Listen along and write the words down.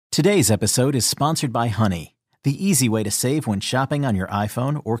Today's episode is sponsored by Honey, the easy way to save when shopping on your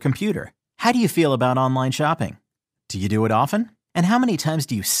iPhone or computer. How do you feel about online shopping? Do you do it often? And how many times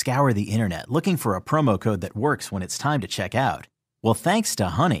do you scour the internet looking for a promo code that works when it's time to check out? Well, thanks to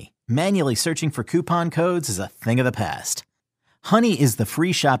Honey, manually searching for coupon codes is a thing of the past. Honey is the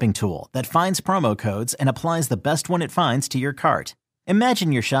free shopping tool that finds promo codes and applies the best one it finds to your cart.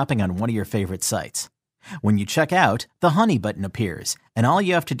 Imagine you're shopping on one of your favorite sites. When you check out, the Honey button appears, and all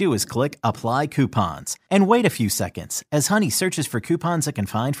you have to do is click Apply Coupons and wait a few seconds as Honey searches for coupons it can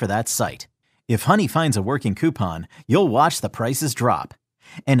find for that site. If Honey finds a working coupon, you'll watch the prices drop.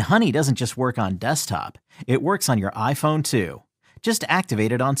 And Honey doesn't just work on desktop, it works on your iPhone too. Just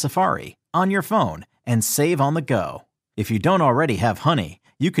activate it on Safari, on your phone, and save on the go. If you don't already have Honey,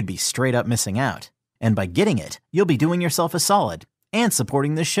 you could be straight up missing out. And by getting it, you'll be doing yourself a solid and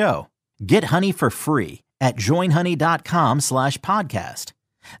supporting this show. Get Honey for free at joinhoney.com/podcast.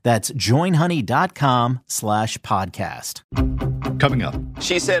 That's joinhoney.com/podcast. Coming up.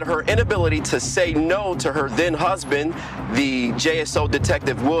 She said her inability to say no to her then husband, the JSO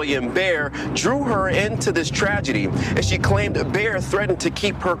detective William Bear, drew her into this tragedy, and she claimed Bear threatened to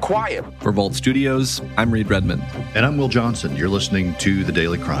keep her quiet. For Vault Studios, I'm Reed Redmond. And I'm Will Johnson. You're listening to The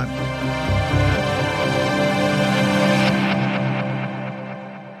Daily Crime.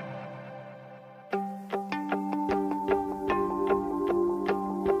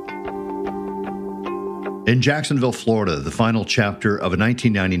 In Jacksonville, Florida, the final chapter of a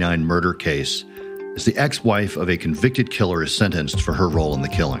 1999 murder case as the ex-wife of a convicted killer is sentenced for her role in the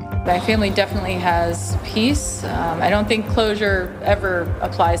killing. My family definitely has peace. I don't think closure ever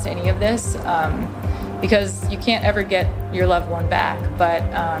applies to any of this because you can't ever get your loved one back, but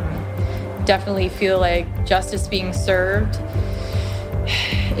definitely feel like justice being served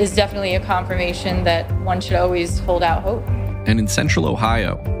is definitely a confirmation that one should always hold out hope. And in central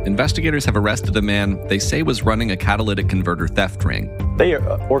Ohio, investigators have arrested a man they say was running a catalytic converter theft ring. They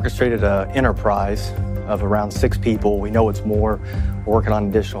orchestrated an enterprise of around 6 people. We know it's more. We're working on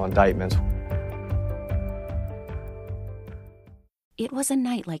additional indictments. It was a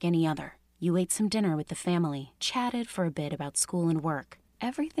night like any other. You ate some dinner with the family, chatted for a bit about school and work.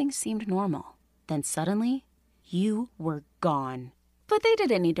 Everything seemed normal. Then suddenly, you were gone. But they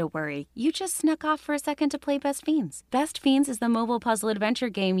didn't need to worry. You just snuck off for a second to play Best Fiends. Best Fiends is the mobile puzzle adventure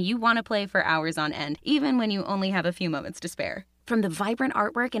game you want to play for hours on end, even when you only have a few moments to spare. From the vibrant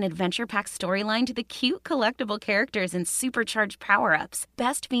artwork and adventure-packed storyline to the cute collectible characters and supercharged power-ups,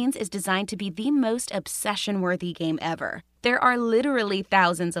 Best Fiends is designed to be the most obsession-worthy game ever. There are literally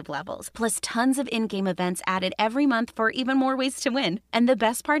thousands of levels, plus tons of in-game events added every month for even more ways to win. And the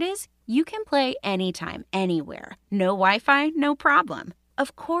best part is, you can play anytime, anywhere. No Wi-Fi, no problem.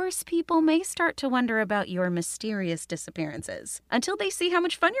 Of course, people may start to wonder about your mysterious disappearances until they see how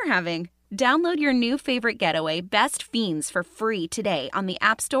much fun you're having. Download your new favorite getaway, Best Fiends, for free today on the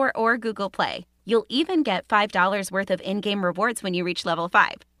App Store or Google Play. You'll even get $5 worth of in-game rewards when you reach level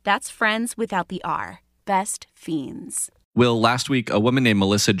 5. That's friends without the R. Best Fiends. Will, last week, a woman named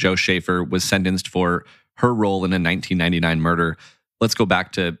Melissa Jo Schafer was sentenced for her role in a 1999 murder. Let's go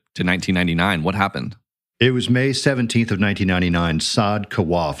back to 1999. What happened? It was May 17th of 1999. Saad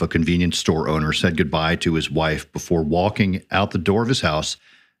Kawaf, a convenience store owner, said goodbye to his wife before walking out the door of his house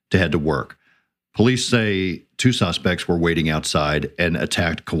to head to work. Police say 2 suspects were waiting outside and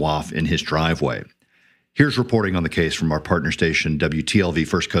attacked Kawaf in his driveway. Here's reporting on the case from our partner station, WTLV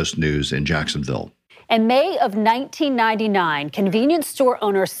First Coast News in Jacksonville. In May of 1999, convenience store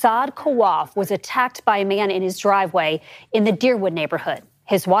owner Saad Kawaf was attacked by a man in his driveway in the Deerwood neighborhood.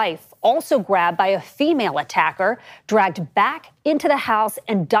 His wife, also grabbed by a female attacker, dragged back into the house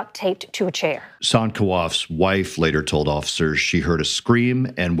and duct taped to a chair. Saad Kawaf's wife later told officers she heard a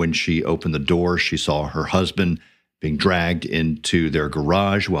scream, and when she opened the door, she saw her husband being dragged into their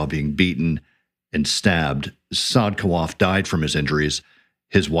garage while being beaten and stabbed. Saad Kawaf died from his injuries.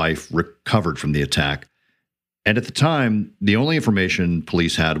 His wife recovered from the attack. And at the time, the only information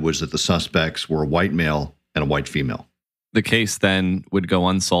police had was that the suspects were a white male and a white female. The case then would go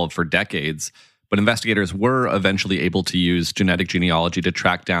unsolved for decades, but investigators were eventually able to use genetic genealogy to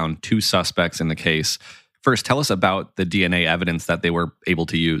track down 2 suspects in the case. First, tell us about the DNA evidence that they were able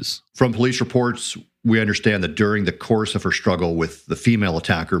to use. From police reports, we understand that during the course of her struggle with the female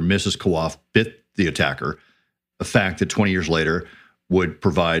attacker, Mrs. Kawaf bit the attacker, a fact that 20 years later would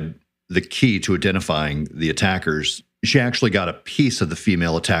provide the key to identifying the attackers. She actually got a piece of the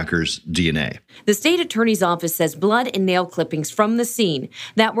female attacker's DNA. The state attorney's office says blood and nail clippings from the scene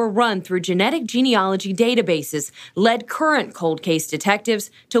that were run through genetic genealogy databases led current cold case detectives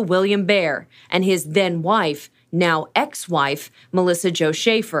to William Bear and his then wife, now ex-wife, Melissa Jo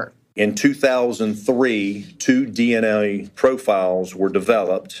Schafer. In 2003, 2 DNA profiles were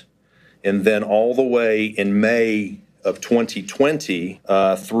developed, and then all the way in May of 2020,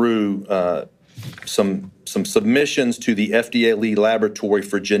 through some submissions to the FDA lead laboratory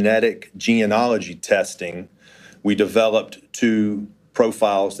for genetic genealogy testing, we developed 2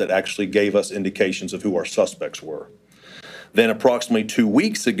 profiles that actually gave us indications of who our suspects were. Then approximately 2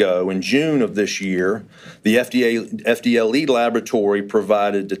 weeks ago, in June of this year, the FDA lead laboratory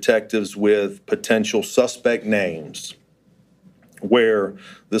provided detectives with potential suspect names, where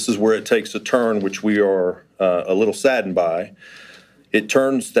this is where it takes a turn, which we are a little saddened by. It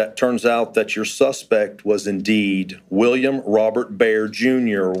turns out that your suspect was indeed William Robert Baer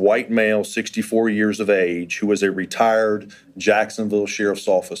Jr., white male, 64 years of age, who was a retired Jacksonville Sheriff's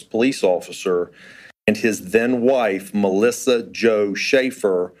Office police officer, and his then wife, Melissa Jo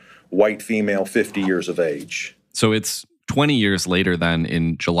Schafer, white female, 50 years of age. So it's 20 years later then,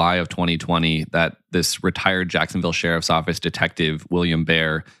 in July of 2020, that this retired Jacksonville Sheriff's Office detective, William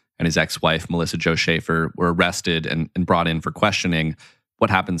Baer, and his ex-wife, Melissa Jo Schafer, were arrested and brought in for questioning. What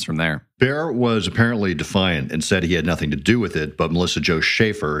happens from there? Baer was apparently defiant and said he had nothing to do with it, but Melissa Jo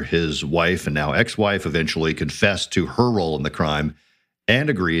Schafer, his wife and now ex-wife, eventually confessed to her role in the crime and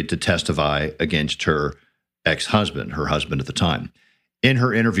agreed to testify against her ex-husband, her husband at the time. In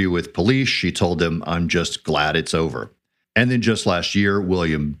her interview with police, she told them, "I'm just glad it's over." And then just last year,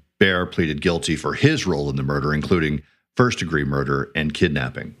 William Baer pleaded guilty for his role in the murder, including first-degree murder and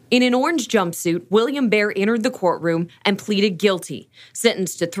kidnapping. In an orange jumpsuit, William Baer entered the courtroom and pleaded guilty,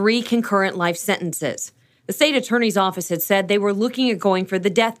 sentenced to 3 concurrent life sentences. The state attorney's office had said they were looking at going for the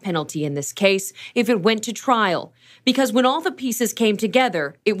death penalty in this case if it went to trial, because when all the pieces came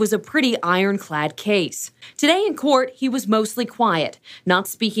together, it was a pretty ironclad case. Today in court, he was mostly quiet, not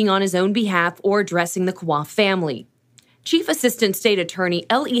speaking on his own behalf or addressing the Kawaf family. Chief Assistant State Attorney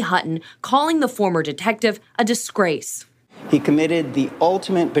L.E. Hutton calling the former detective a disgrace. He committed the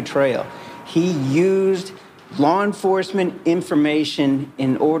ultimate betrayal. He used law enforcement information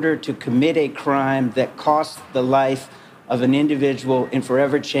in order to commit a crime that cost the life of an individual and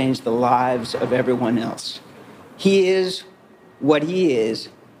forever changed the lives of everyone else. He is what he is,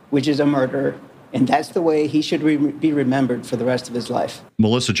 which is a murderer, and that's the way he should be remembered for the rest of his life.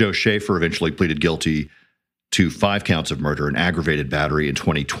 Melissa Jo Schafer eventually pleaded guilty to 5 counts of murder and aggravated battery in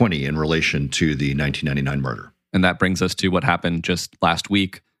 2020 in relation to the 1999 murder. And that brings us to what happened just last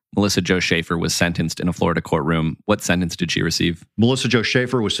week. Melissa Jo Schafer was sentenced in a Florida courtroom. What sentence did she receive? Melissa Jo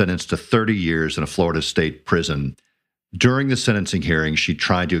Schafer was sentenced to 30 years in a Florida state prison. During the sentencing hearing, she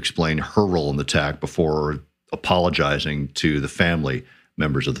tried to explain her role in the attack before apologizing to the family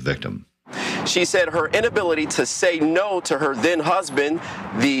members of the victim. She said her inability to say no to her then husband,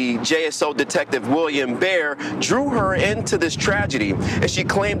 the JSO detective William Baer, drew her into this tragedy, and she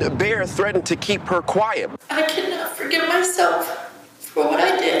claimed Baer threatened to keep her quiet. I cannot forgive myself for what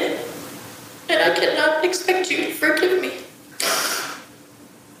I did, and I cannot expect you to forgive me.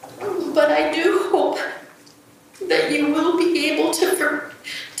 But I do hope that you will be able to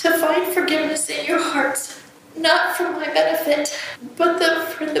find forgiveness in your hearts. Not for my benefit, but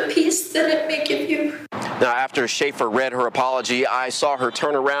for the peace that it may give you. Now, after Schafer read her apology, I saw her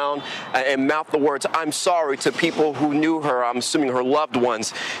turn around and mouth the words, "I'm sorry," to people who knew her, I'm assuming her loved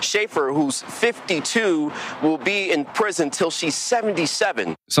ones. Schafer, who's 52, will be in prison till she's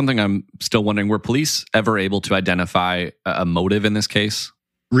 77. Something I'm still wondering, were police ever able to identify a motive in this case?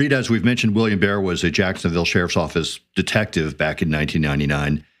 Reed, as we've mentioned, William Baer was a Jacksonville Sheriff's Office detective back in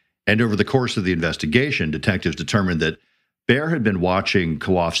 1999. And over the course of the investigation, detectives determined that Baer had been watching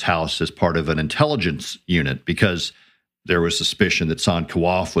Kawaf's house as part of an intelligence unit because there was suspicion that San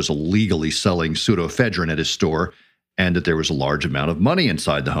Kawaf was illegally selling pseudoephedrine at his store and that there was a large amount of money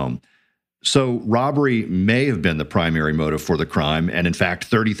inside the home. So robbery may have been the primary motive for the crime, and in fact,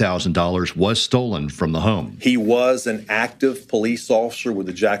 $30,000 was stolen from the home. He was an active police officer with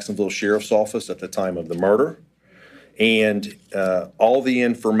the Jacksonville Sheriff's Office at the time of the murder. And all the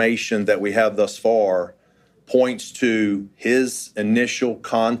information that we have thus far points to his initial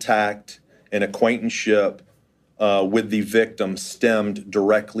contact and acquaintanceship with the victim stemmed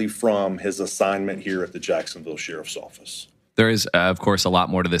directly from his assignment here at the Jacksonville Sheriff's Office. There is, of course, a lot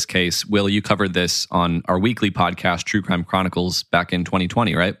more to this case. Will, you covered this on our weekly podcast, True Crime Chronicles, back in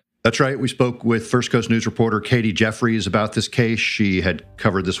 2020, right? That's right. We spoke with First Coast News reporter Katie Jeffries about this case. She had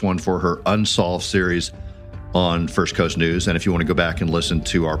covered this one for her Unsolved series on First Coast News. And if you want to go back and listen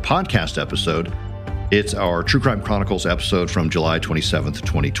to our podcast episode, it's our True Crime Chronicles episode from July 27th,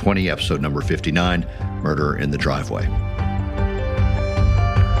 2020, episode number 59, Murder in the Driveway.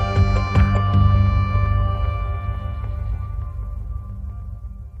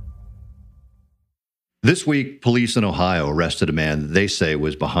 This week, police in Ohio arrested a man they say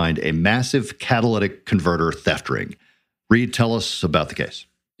was behind a massive catalytic converter theft ring. Reed, tell us about the case.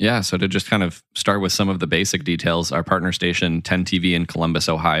 Yeah, so to just kind of start with some of the basic details, our partner station, 10 TV in Columbus,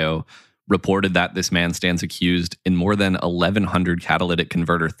 Ohio, reported that this man stands accused in more than 1,100 catalytic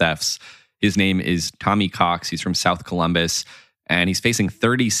converter thefts. His name is Tommy Cox. He's from South Columbus, and he's facing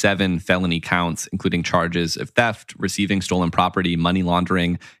 37 felony counts, including charges of theft, receiving stolen property, money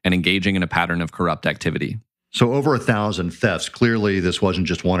laundering, and engaging in a pattern of corrupt activity. So over 1,000 thefts. Clearly, this wasn't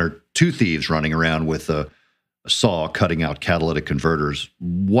just one or two thieves running around with a saw cutting out catalytic converters.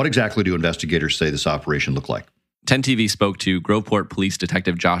 What exactly do investigators say this operation looked like? 10 TV spoke to Groveport Police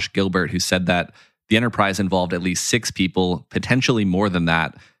Detective Josh Gilbert, who said that the enterprise involved at least 6 people, potentially more than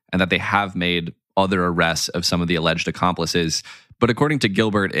that, and that they have made other arrests of some of the alleged accomplices. But according to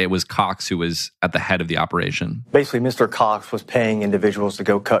Gilbert, it was Cox who was at the head of the operation. Basically, Mr. Cox was paying individuals to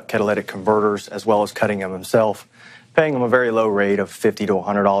go cut catalytic converters as well as cutting them himself, paying them a very low rate of $50 to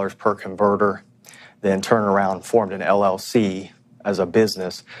 $100 per converter, then turned around, formed an LLC as a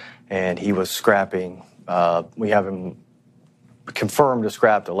business, and he was scrapping. We have him confirmed to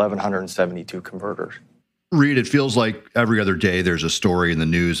scrapped 1,172 converters. Reed, it feels like every other day there's a story in the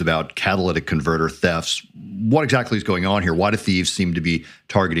news about catalytic converter thefts. What exactly is going on here? Why do thieves seem to be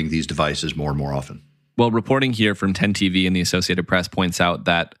targeting these devices more and more often? Well, reporting here from 10 TV and the Associated Press points out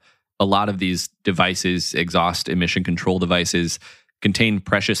that a lot of these devices, exhaust emission control devices, contain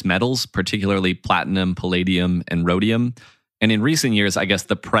precious metals, particularly platinum, palladium, and rhodium. And in recent years, I guess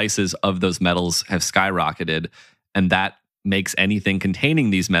the prices of those metals have skyrocketed, and that makes anything containing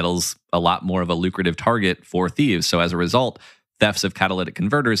these metals a lot more of a lucrative target for thieves. So as a result, thefts of catalytic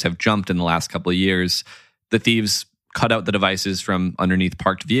converters have jumped in the last couple of years. The thieves cut out the devices from underneath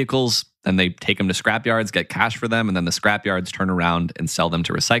parked vehicles, and they take them to scrapyards, get cash for them, and then the scrapyards turn around and sell them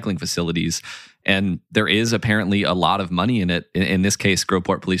to recycling facilities. And there is apparently a lot of money in it. In this case,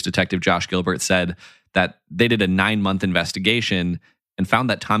 Groveport Police Detective Josh Gilbert said that they did a 9-month investigation and found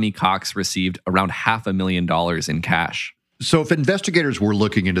that Tommy Cox received around $500,000 in cash. So if investigators were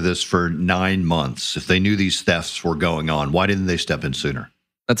looking into this for 9 months, if they knew these thefts were going on, why didn't they step in sooner?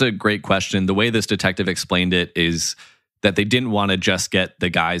 That's a great question. The way this detective explained it is that they didn't want to just get the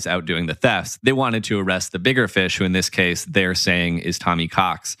guys out doing the thefts. They wanted to arrest the bigger fish, who in this case they're saying is Tommy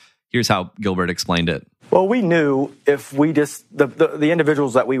Cox. Here's how Gilbert explained it. Well, we knew if we just, the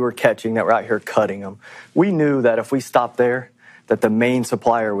individuals that we were catching that were out here cutting them, we knew that if we stopped there, that the main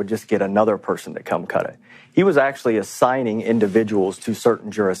supplier would just get another person to come cut it. He was actually assigning individuals to certain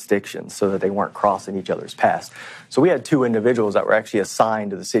jurisdictions so that they weren't crossing each other's paths. So we had 2 individuals that were actually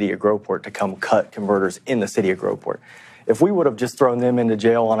assigned to the city of Groveport to come cut converters in the city of Groveport. If we would have just thrown them into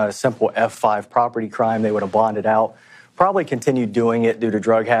jail on a simple F5 property crime, they would have bonded out, probably continued doing it due to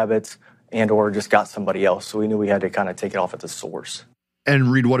drug habits and or just got somebody else. So we knew we had to kind of take it off at the source. And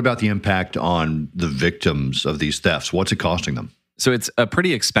Reed, what about the impact on the victims of these thefts? What's it costing them? So it's a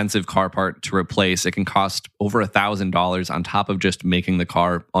pretty expensive car part to replace. It can cost over $1,000 on top of just making the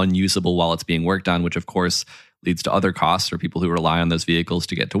car unusable while it's being worked on, which of course leads to other costs for people who rely on those vehicles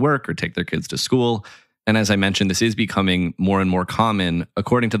to get to work or take their kids to school. And as I mentioned, this is becoming more and more common.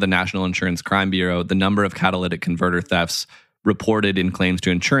 According to the National Insurance Crime Bureau, the number of catalytic converter thefts reported in claims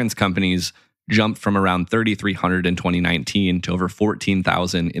to insurance companies jumped from around 3,300 in 2019 to over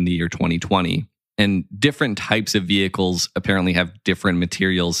 14,000 in the year 2020. And different types of vehicles apparently have different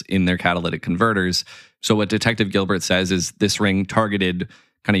materials in their catalytic converters. So what Detective Gilbert says is this ring targeted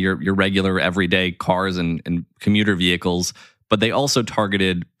kind of your regular everyday cars and commuter vehicles, but they also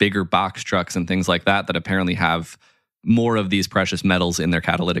targeted bigger box trucks and things like that apparently have more of these precious metals in their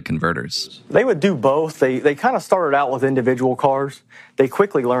catalytic converters. They would do both. They kind of started out with individual cars. They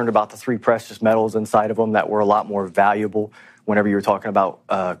quickly learned about the 3 precious metals inside of them that were a lot more valuable. Whenever you're talking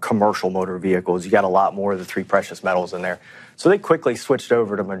about commercial motor vehicles, you got a lot more of the 3 precious metals in there. So they quickly switched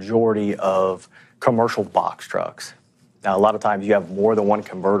over to majority of commercial box trucks. Now, a lot of times you have more than one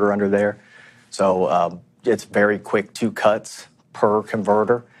converter under there. So it's very quick 2 cuts per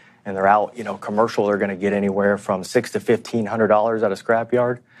converter. And they're out, commercial, they're going to get anywhere from $600 to $1,500 at a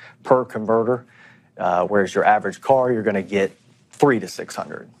scrapyard per converter. Whereas your average car, you're going to get $300 to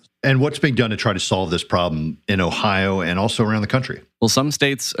 $600. And what's being done to try to solve this problem in Ohio and also around the country? Well, some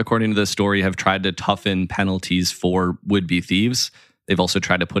states, according to this story, have tried to toughen penalties for would-be thieves. They've also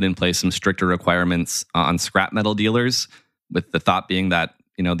tried to put in place some stricter requirements on scrap metal dealers, with the thought being that,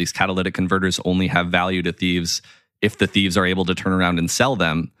 these catalytic converters only have value to thieves if the thieves are able to turn around and sell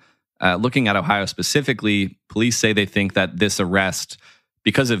them. Looking at Ohio specifically, police say they think that this arrest,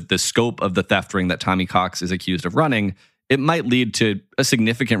 because of the scope of the theft ring that Tommy Cox is accused of running, It might lead to a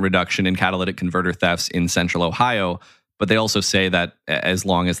significant reduction in catalytic converter thefts in central Ohio, but they also say that as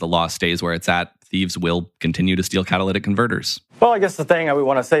long as the law stays where it's at, thieves will continue to steal catalytic converters. Well, I guess the thing we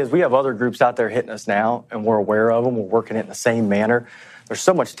want to say is we have other groups out there hitting us now, and we're aware of them. We're working it in the same manner. There's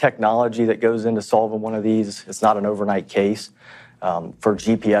so much technology that goes into solving one of these. It's not an overnight case. For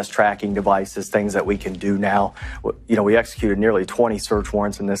GPS tracking devices, things that we can do now. We executed nearly 20 search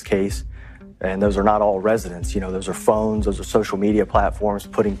warrants in this case, and those are not all residents. Those are phones, those are social media platforms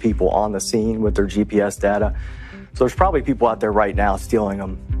putting people on the scene with their GPS data. So there's probably people out there right now stealing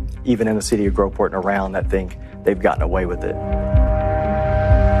them, even in the city of Groveport and around, that think they've gotten away with it.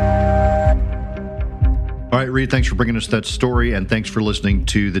 All right, Reed, thanks for bringing us that story, and thanks for listening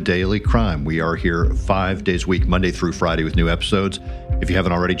to The Daily Crime. We are here 5 days a week, Monday through Friday, with new episodes. If you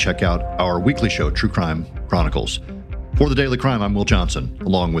haven't already, check out our weekly show, True Crime Chronicles. For The Daily Crime, I'm Will Johnson,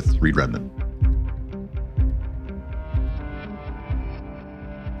 along with Reed Redmond.